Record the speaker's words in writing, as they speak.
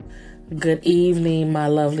Good evening, my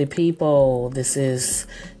lovely people. This is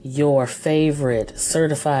your favorite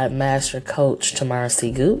certified master coach, Tamara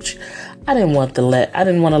C. Gooch. I didn't want to let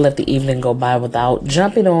the evening go by without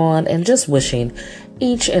jumping on and just wishing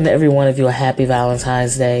each and every one of you a happy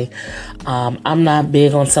Valentine's Day. I'm not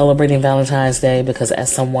big on celebrating Valentine's Day because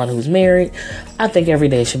as someone who's married, I think every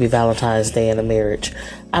day should be Valentine's Day in a marriage.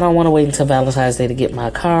 I don't want to wait until Valentine's Day to get my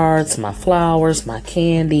cards, my flowers, my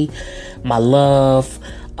candy, my love,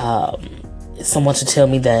 someone to tell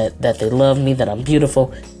me that they love me, that I'm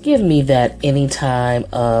beautiful. Give me that any time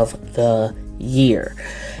of the year.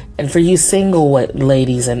 And for you single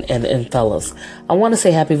ladies and fellas, I want to say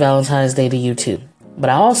happy Valentine's Day to you too. But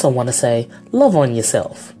I also want to say love on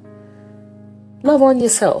yourself. Love on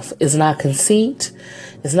yourself is not conceit.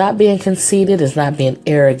 It's not being conceited. It's not being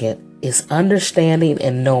arrogant. It's understanding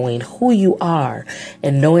and knowing who you are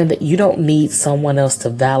and knowing that you don't need someone else to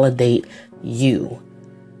validate you.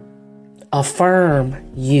 Affirm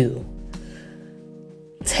you.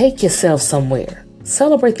 Take yourself somewhere.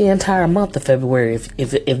 Celebrate the entire month of February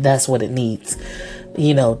if that's what it needs,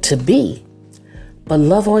 to be. But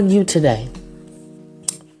love on you today.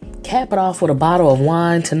 Cap it off with a bottle of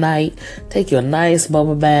wine tonight. Take you a nice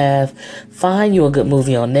bubble bath. Find you a good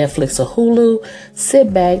movie on Netflix or Hulu.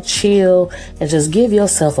 Sit back, chill, and just give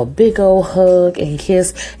yourself a big old hug and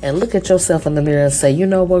kiss and look at yourself in the mirror and say, you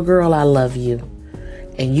know what, girl, I love you.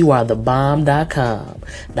 And you are thebomb.com.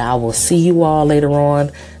 Now, I will see you all later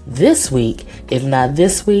on this week. If not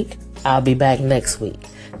this week, I'll be back next week.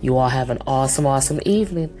 You all have an awesome, awesome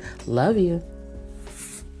evening. Love you.